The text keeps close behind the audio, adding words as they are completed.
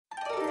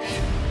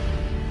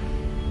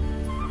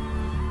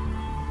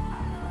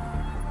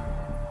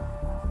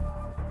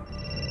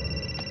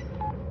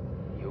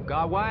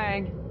got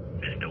Wang.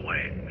 Mr.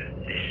 Wang,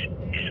 this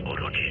is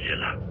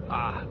Orochizilla.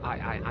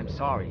 I'm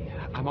sorry.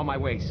 I'm on my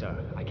way, sir.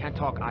 I can't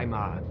talk. I'm,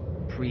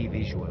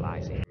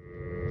 pre-visualizing.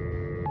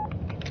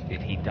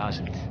 If he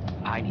doesn't,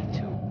 I need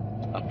to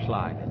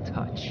apply the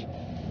touch.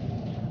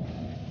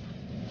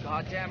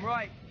 Goddamn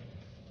right.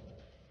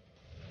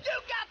 You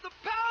got the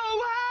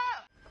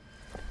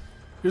power!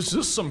 Is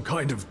this some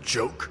kind of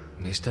joke?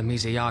 Mr.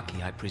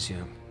 Mizuyaki, I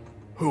presume.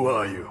 Who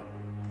are you?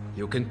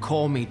 You can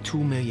call me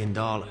 $2 million.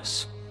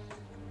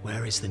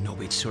 Where is the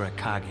Nobitsura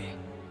Kage?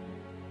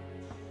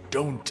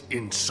 Don't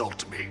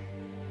insult me.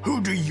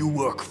 Who do you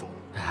work for?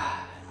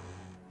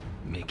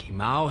 Mickey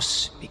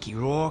Mouse, Mickey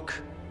Rourke,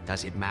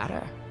 does it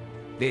matter?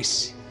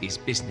 This is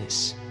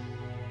business.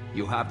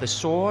 You have the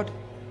sword,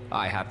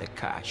 I have the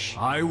cash.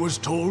 I was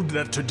told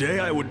that today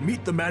I would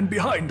meet the man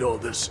behind all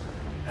this.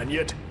 And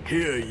yet,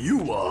 here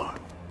you are.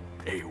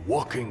 A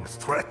walking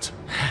threat.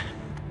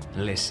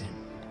 Listen,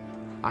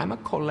 I'm a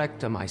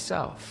collector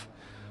myself.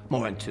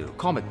 More into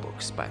comic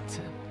books, but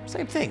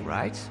same thing,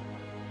 right?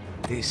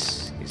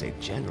 This is a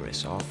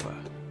generous offer.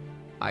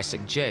 I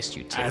suggest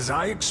you take... As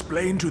I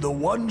explained to the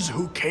ones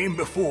who came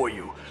before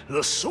you,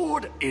 the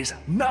sword is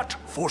not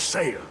for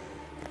sale.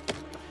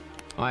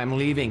 I am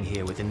leaving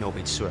here with the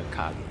Nobitsura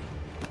Kage.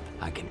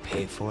 I can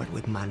pay for it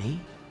with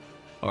money,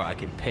 or I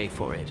can pay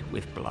for it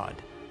with blood.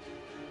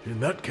 In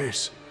that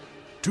case,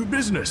 to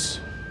business,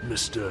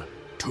 Mr.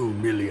 $2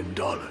 million.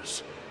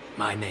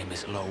 My name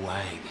is Lo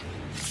Wang.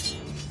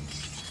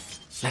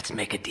 Let's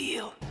make a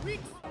deal.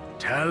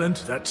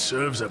 Talent that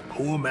serves a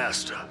poor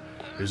master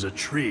is a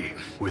tree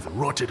with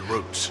rotted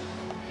roots.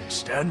 It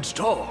stands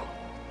tall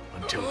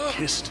until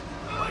kissed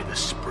by the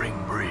spring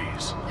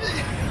breeze.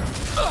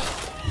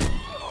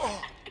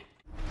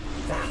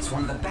 That's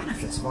one of the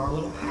benefits of our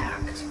little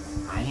pact.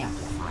 I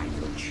amplify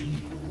your chi.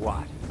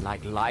 What,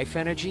 like life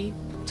energy?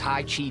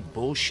 Tai Chi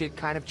bullshit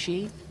kind of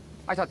chi?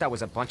 I thought that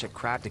was a bunch of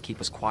crap to keep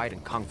us quiet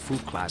in Kung Fu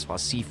class while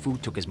Sifu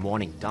took his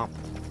morning dump.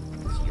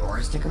 It's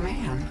yours to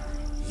command.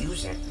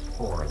 Use it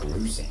or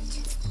lose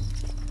it.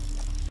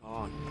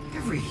 On.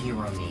 Every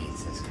hero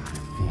needs this kind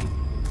of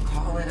thing.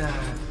 Call it a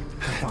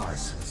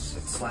catharsis.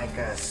 It's like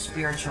a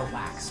spiritual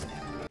laxative.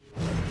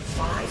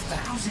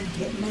 5,000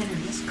 hitmen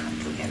in this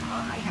country, and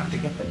I have to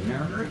get the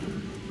nerve?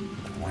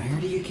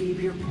 Where do you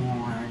keep your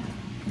porn?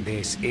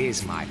 This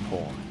is my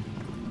porn.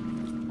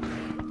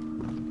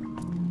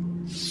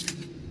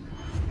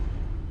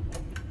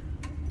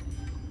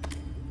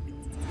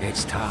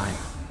 It's time.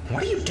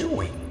 What are you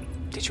doing?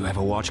 Did you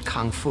ever watch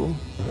Kung Fu?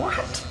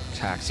 What?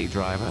 Taxi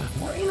Driver?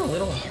 We're in a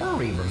little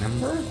hurry,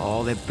 remember?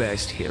 All the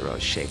best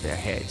heroes shave their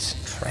heads.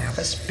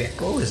 Travis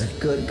Bickle is a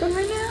good guy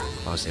now?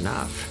 Close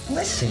enough.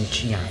 Listen,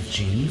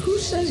 G.I.G., who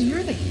says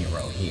you're the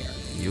hero here?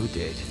 You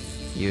did.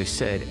 You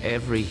said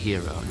every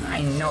hero.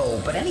 I know,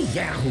 but any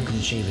yahoo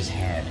can shave his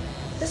head.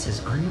 This is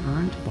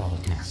unearned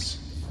baldness.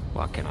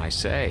 What can I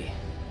say?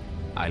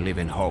 I live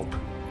in hope.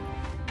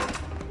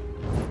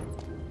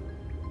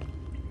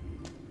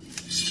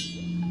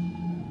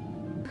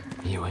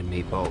 You and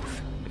me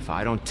both. If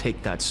I don't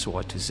take that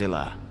sword to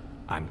Zilla,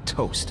 I'm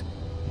toast.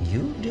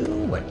 You do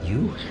what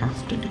you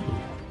have to do.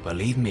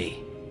 Believe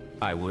me,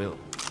 I will.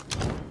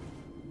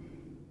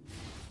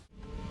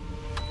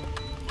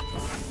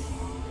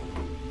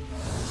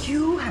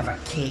 You have a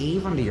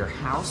cave under your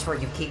house where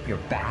you keep your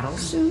battle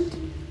suit?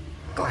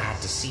 Glad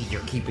to see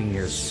you're keeping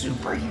your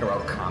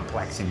superhero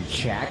complex in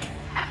check.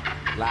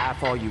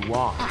 Laugh all you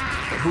want,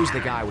 but who's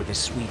the guy with the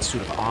sweet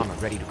suit of armor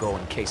ready to go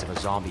in case of a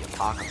zombie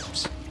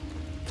apocalypse?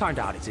 Turned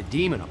out it's a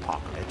demon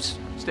apocalypse.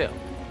 Still,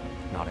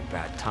 not a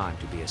bad time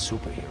to be a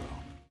superhero.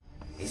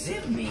 Is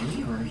it me,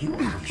 or are you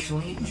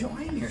actually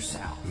enjoying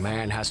yourself?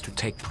 Man has to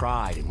take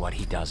pride in what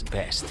he does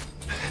best.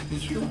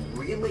 You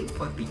really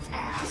put the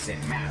ass in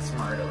mass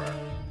murderer.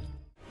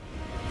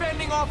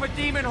 Fending off a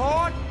demon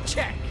horde?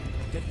 Check.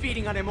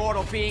 Defeating an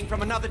immortal being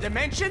from another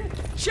dimension?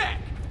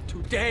 Check.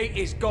 Today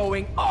is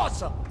going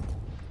awesome.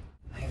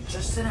 I have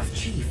just enough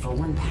chi for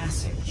one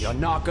passage. You're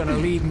not gonna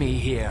leave me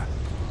here.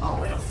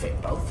 Oh, it'll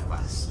fit both of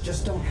us.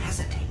 Just don't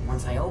hesitate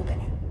once I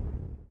open it.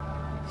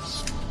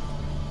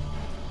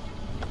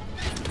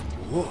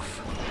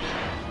 Woof.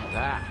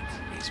 That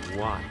is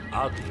one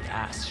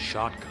ugly-ass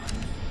shotgun.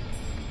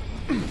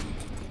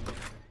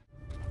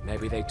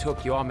 Maybe they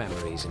took your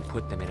memories and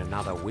put them in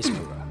another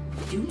Whisperer.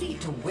 You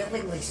need to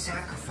willingly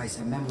sacrifice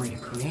a memory to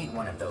create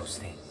one of those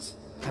things.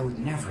 I would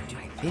never do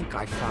it. I think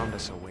I found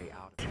us a way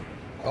out.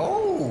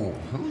 Oh,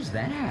 who's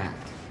that?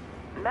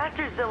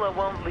 Master Zilla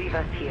won't leave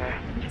us here.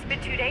 It's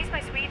been 2 days, my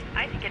sweet.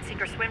 I think it's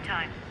sink or swim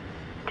time.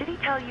 Did he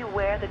tell you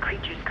where the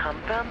creatures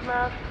come from,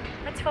 love?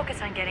 Let's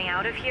focus on getting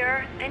out of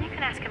here, then you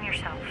can ask him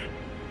yourself.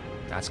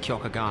 That's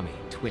Kyokugami,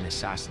 twin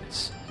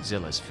assassins.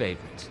 Zilla's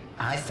favorite.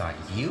 I thought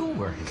you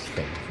were his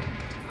favorite.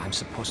 I'm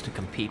supposed to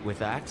compete with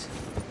that?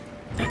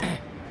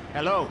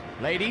 Hello,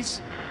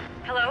 ladies?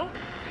 Hello?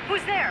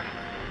 Who's there?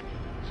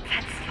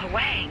 That's the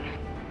Wang.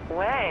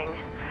 Wang?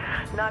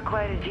 Not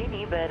quite a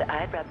genie, but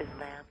I'd rub his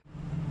lamp.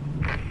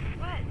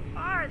 What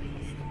are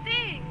these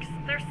things?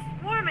 They're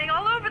swarming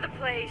all over the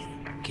place.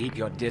 Keep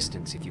your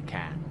distance if you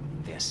can.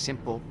 They're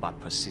simple but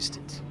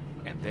persistent.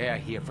 And they're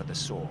here for the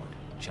sword,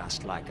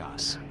 just like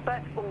us.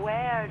 But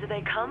where do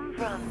they come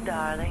from,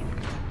 darling?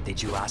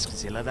 Did you ask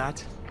Zilla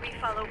that? We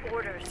follow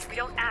orders. We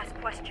don't ask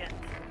questions.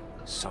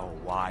 So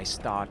why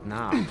start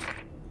now?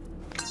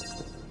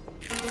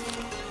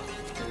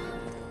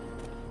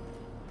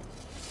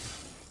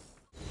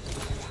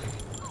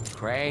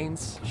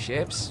 Cranes,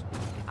 ships.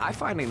 I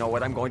finally know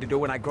what I'm going to do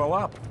when I grow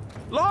up.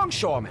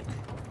 Longshoreman!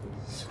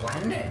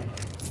 Splendid.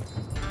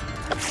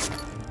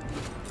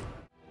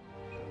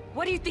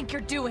 What do you think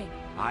you're doing?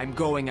 I'm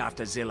going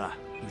after Zilla.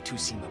 You two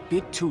seem a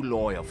bit too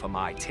loyal for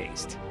my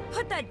taste.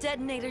 Put that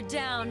detonator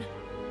down.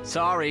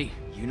 Sorry,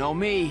 you know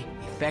me.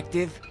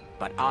 Effective,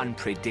 but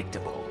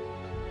unpredictable.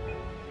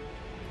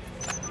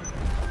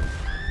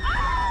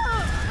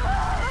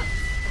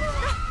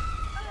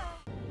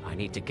 I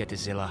need to get to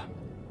Zilla,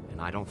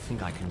 and I don't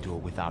think I can do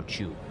it without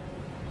you.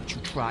 But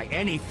you try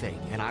anything,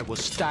 and I will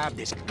stab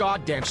this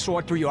goddamn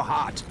sword through your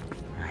heart.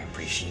 I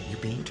appreciate you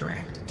being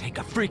direct. Take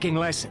a freaking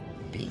lesson.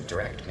 Being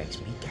direct makes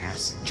me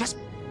gas. Just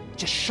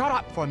shut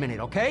up for a minute,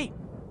 okay?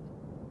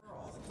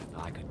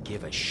 I could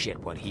give a shit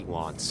what he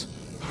wants.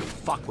 You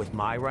fuck with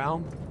my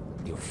realm,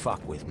 you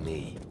fuck with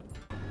me.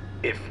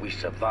 If we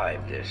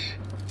survive this,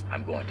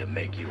 I'm going to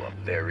make you a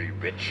very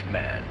rich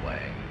man,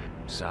 Wang.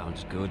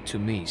 Sounds good to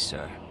me,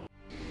 sir.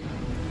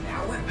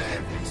 Now we're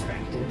better than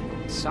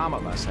expected. Some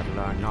of us have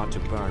learned not to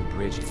burn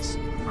bridges.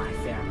 My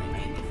family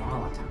may be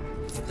volatile,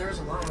 but there's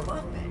a lot of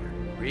love there.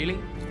 Really?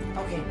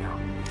 Okay, now,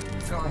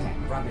 go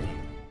ahead, rub it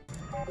in.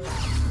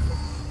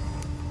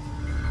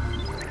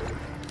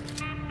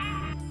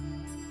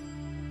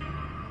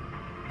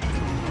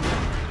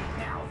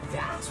 Now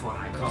that's what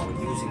I call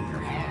using your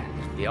head.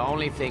 The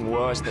only thing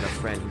worse than a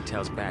friend who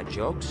tells bad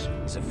jokes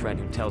is a friend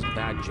who tells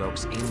bad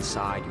jokes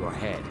inside your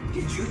head.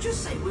 Did you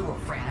just say we were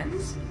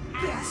friends?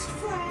 Best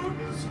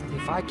friends?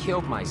 If I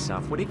killed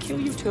myself, would it kill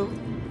you too?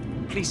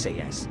 Please say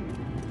yes.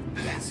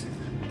 Yes.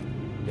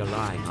 You're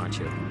lying, aren't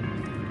you?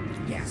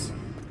 Yes.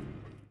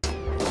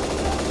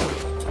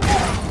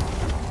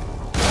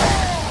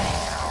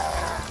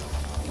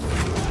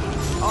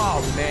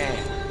 Oh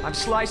man, I'm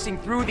slicing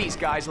through these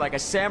guys like a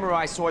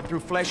samurai sword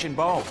through flesh and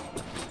bone.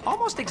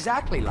 Almost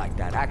exactly like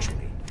that,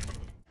 actually.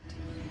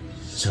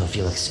 So if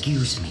you'll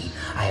excuse me,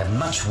 I have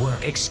much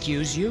work.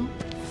 Excuse you?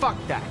 Fuck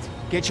that.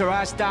 Get your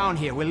ass down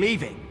here, we're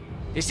leaving.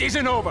 This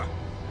isn't over.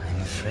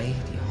 I'm afraid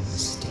you're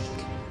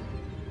mistaken.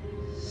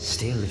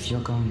 Still, if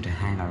you're going to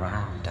hang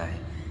around, I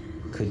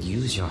could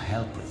use your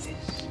help with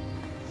this.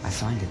 I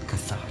find it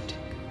cathartic.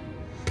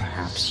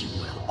 Perhaps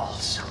you will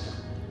also.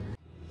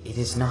 It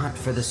is not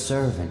for the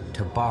servant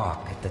to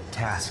balk at the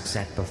task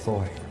set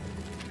before him.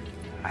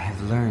 I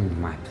have learned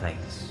my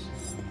place.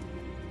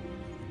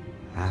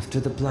 After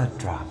the blood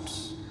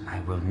drops, I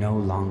will no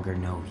longer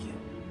know you.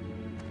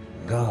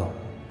 Go.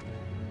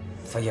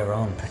 For your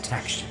own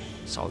protection.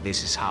 So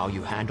this is how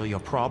you handle your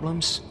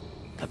problems?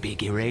 The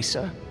big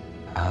eraser?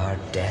 Our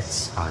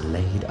debts are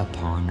laid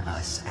upon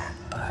us at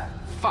birth.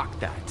 Fuck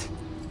that.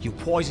 You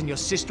poison your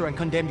sister and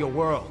condemn your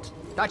world.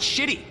 That's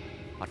shitty.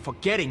 But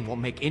forgetting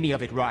won't make any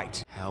of it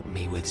right. Help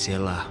me with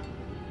Zilla.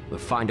 We'll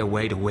find a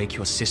way to wake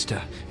your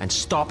sister and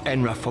stop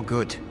Enra for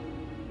good.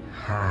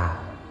 How?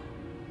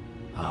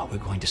 Oh, we're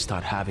going to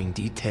start having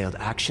detailed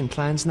action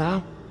plans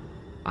now?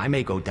 I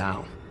may go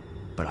down,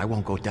 but I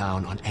won't go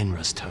down on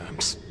Enra's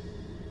terms.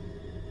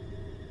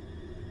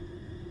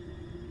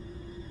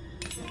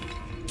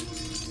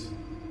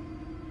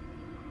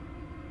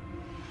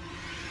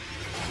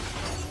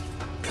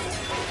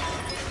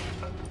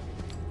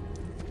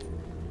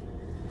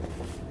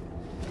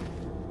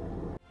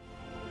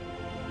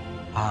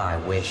 I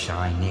wish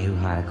I knew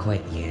how to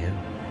quit you.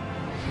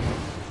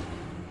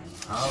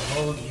 I'll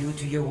hold you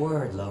to your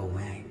word, Lo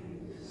Wang.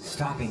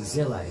 Stopping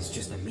Zilla is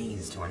just a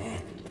means to an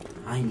end.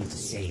 I need to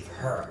save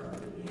her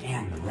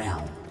and the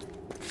realm.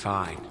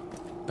 Fine,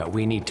 but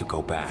we need to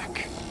go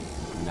back.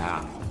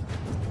 Now.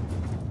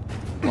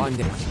 One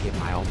day to get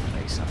my own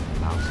place up in the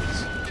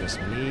mountains.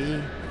 Just me,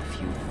 a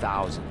few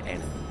thousand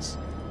enemies.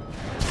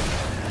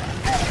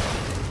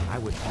 I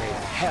would play a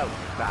hell of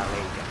a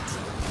ballet dancer.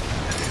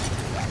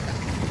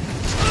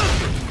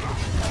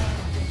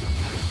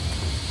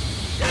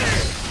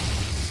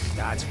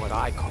 That's what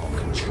I call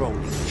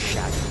controlling the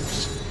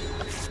shadows.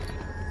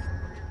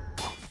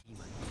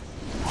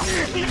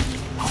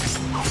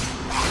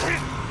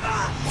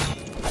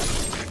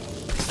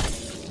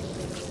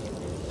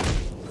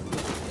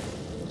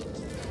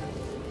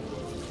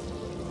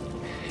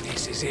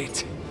 This is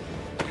it.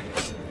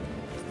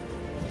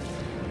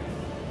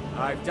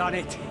 I've done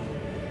it.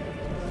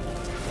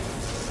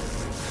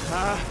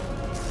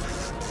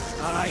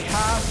 I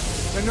have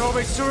the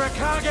Nova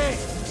Surakage!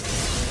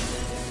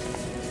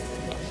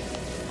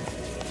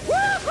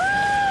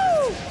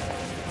 Woohoo!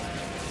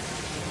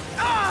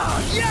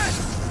 Ah, yes!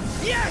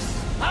 Yes!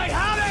 I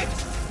have it!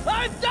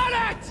 I've done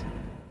it!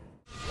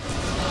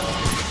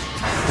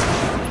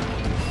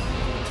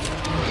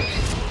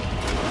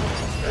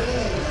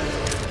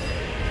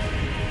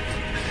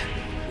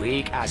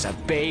 Weak as a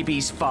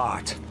baby's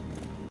fart.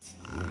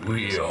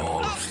 We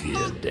all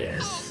fear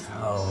death.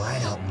 Oh, I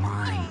don't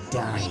mind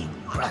dying,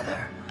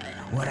 brother.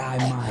 What I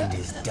mind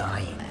is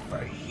dying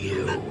for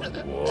you.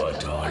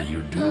 What are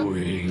you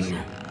doing?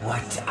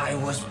 What I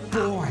was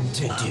born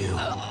to do.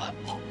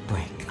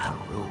 Break the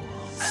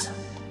rules.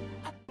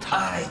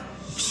 I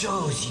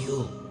chose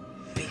you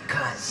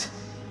because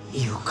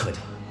you could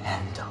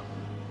handle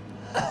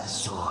a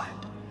sword.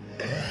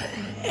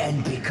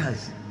 And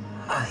because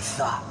I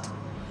thought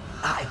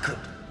I could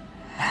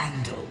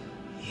handle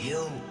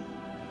you.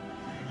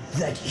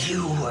 That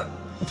you were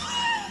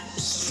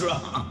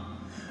strong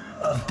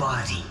of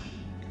body,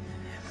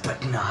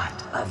 but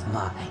not of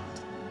mind.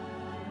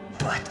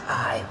 But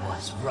I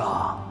was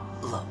wrong,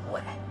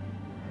 Wang.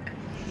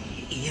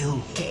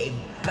 You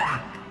came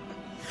back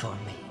for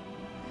me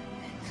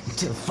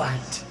to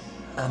fight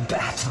a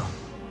battle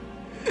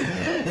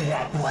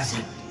that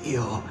wasn't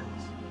yours.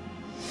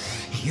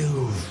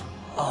 You've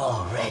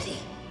already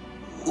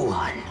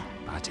won.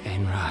 But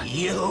Enra...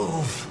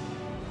 You've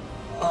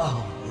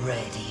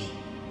already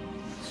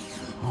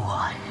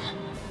won.